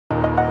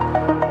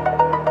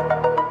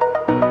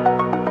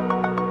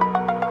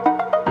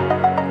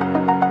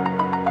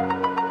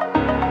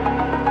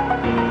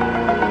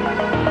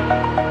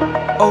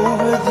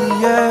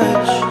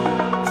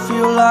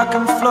like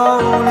I'm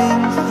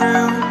floating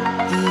through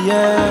the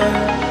air.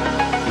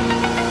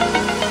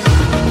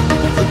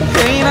 The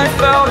pain I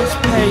felt is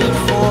paid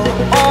for,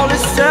 all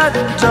is said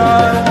and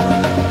done.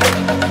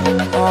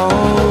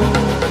 Oh,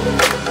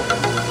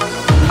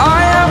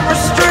 I am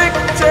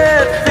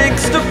restricted,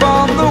 fixed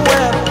upon the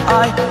web.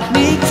 I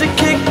need to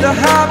kick the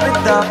habit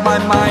that my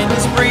mind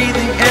is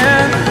breathing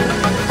in.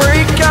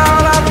 Break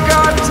out, I've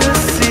got to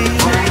see.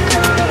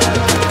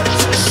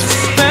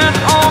 Spent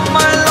all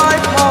my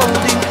life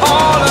holding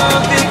all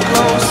of it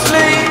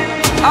closely.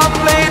 I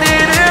played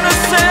it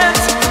innocent,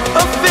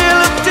 a feel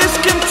of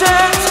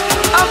discontent.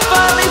 I'm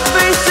finally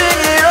facing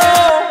it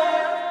all,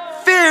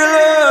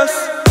 fearless.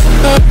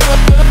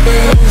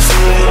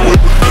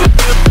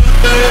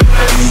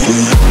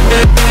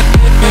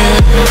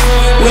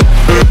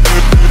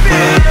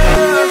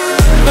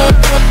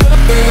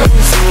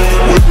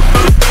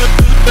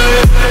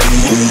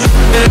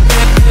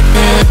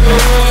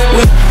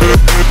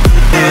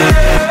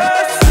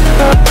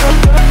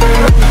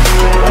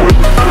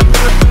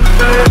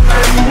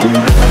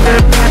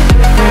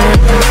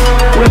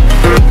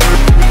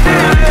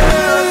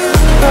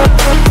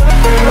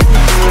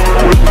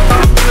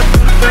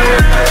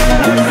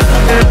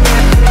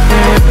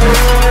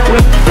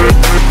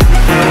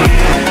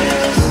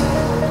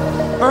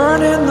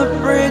 Burning the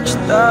bridge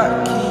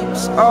that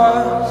keeps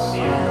us.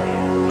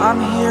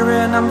 I'm here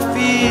and I'm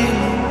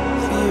feeling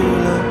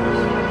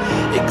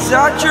fearless.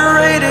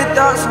 Exaggerated,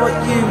 that's what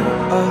you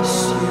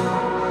assume.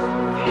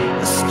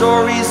 The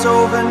story's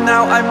over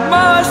now, I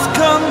must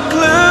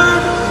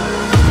conclude.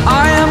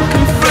 I am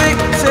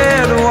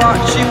conflicted,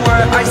 watching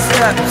where I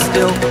step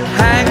still,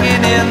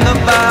 hanging in the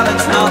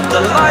balance. Not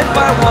the life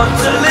I want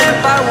to live,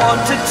 I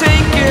want to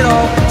take it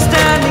all.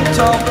 Standing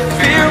tall,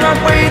 fear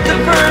outweighed the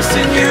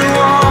person you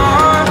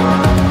are.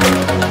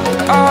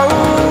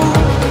 Oh,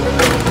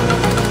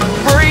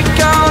 break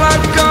out,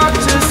 I've got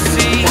to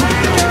see.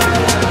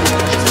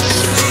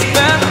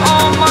 Spent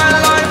all my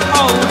life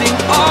holding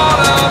all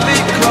of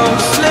it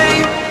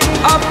closely.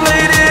 I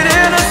played it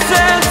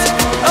innocent,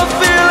 a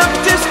feel of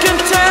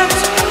discontent.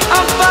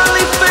 I'm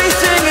finally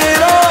facing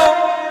it all,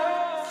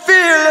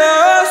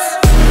 fearless.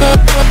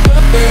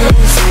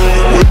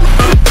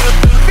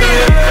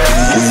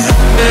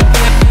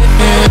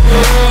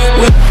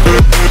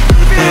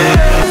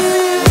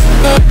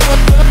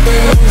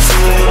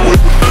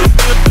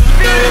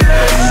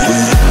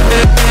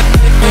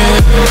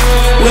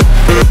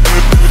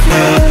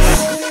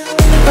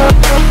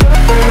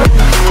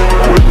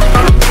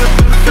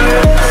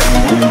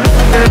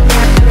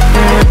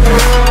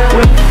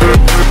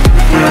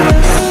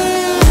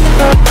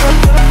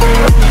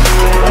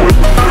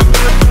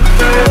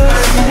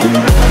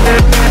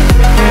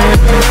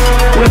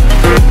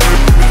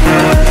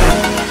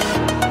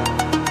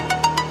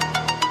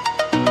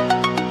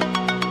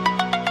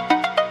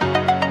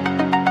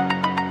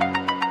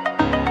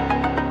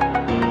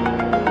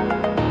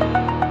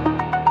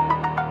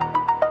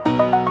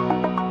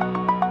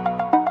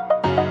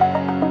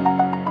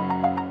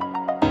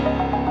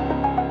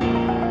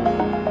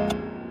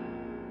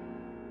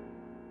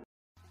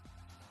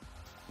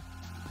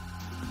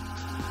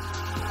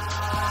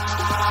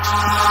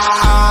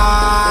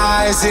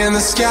 In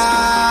the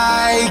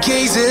sky,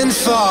 gazing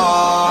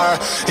far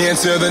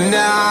into the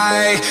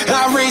night,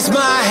 I raise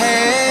my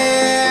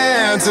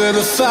hand to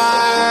the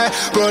fire,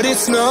 but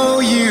it's no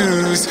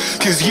use,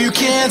 'cause you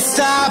can't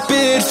stop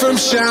it from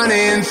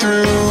shining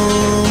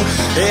through.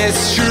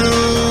 It's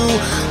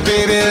true,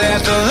 baby,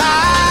 let the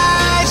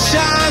light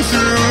shine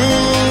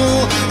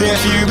through.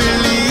 If you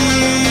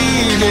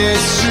believe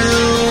it's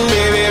true,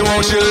 baby,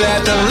 won't you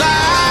let the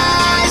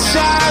light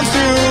shine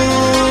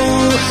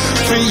through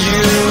for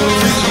you,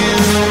 for you,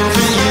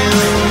 for you,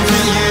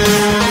 for you, for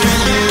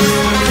you, for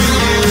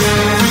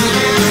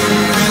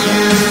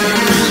you, for you, for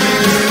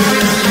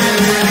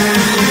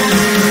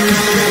you,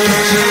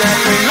 won't you let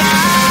the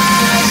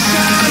light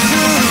shine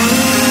through?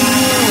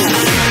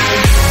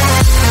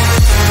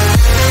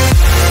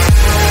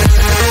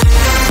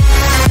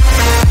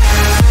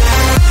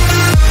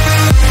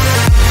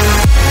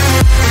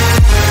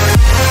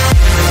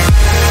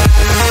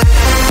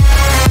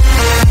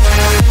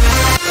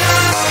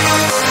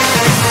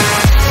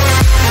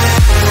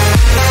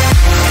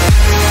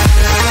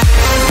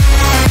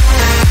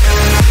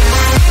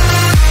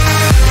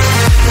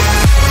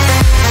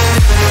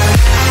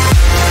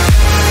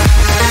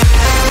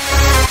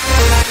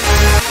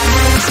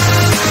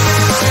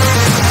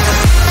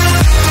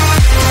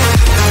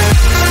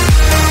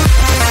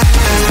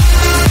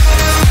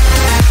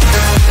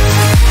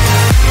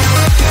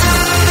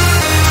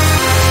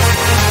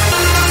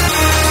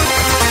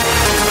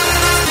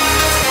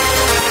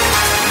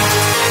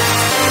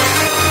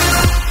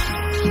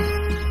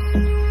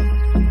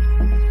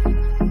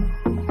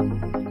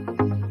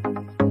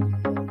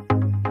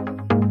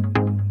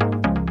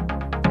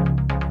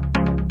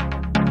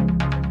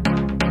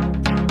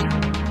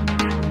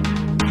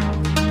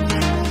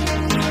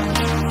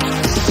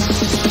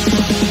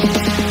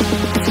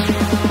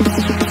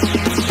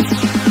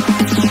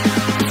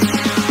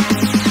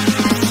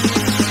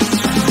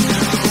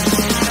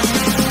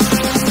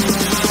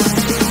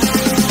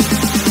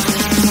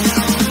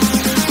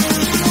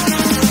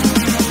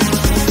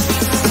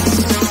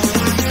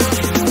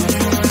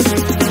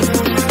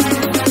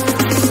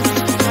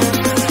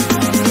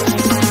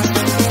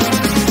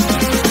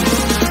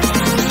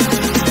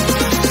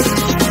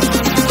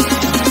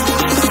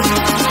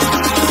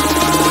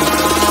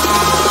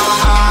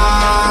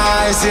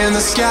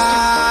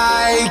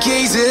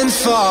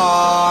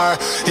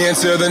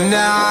 into the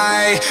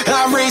night.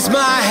 I raise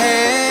my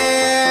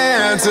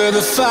hand to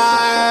the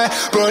fire,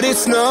 but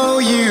it's no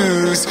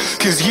use,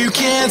 'cause you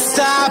can't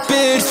stop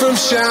it from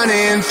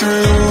shining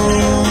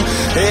through.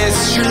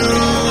 It's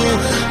true,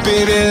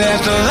 baby, let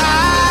the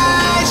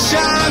light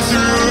shine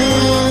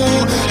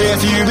through. If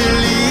you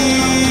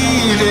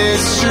believe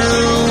it's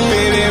true,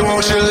 baby,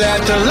 won't you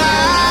let the light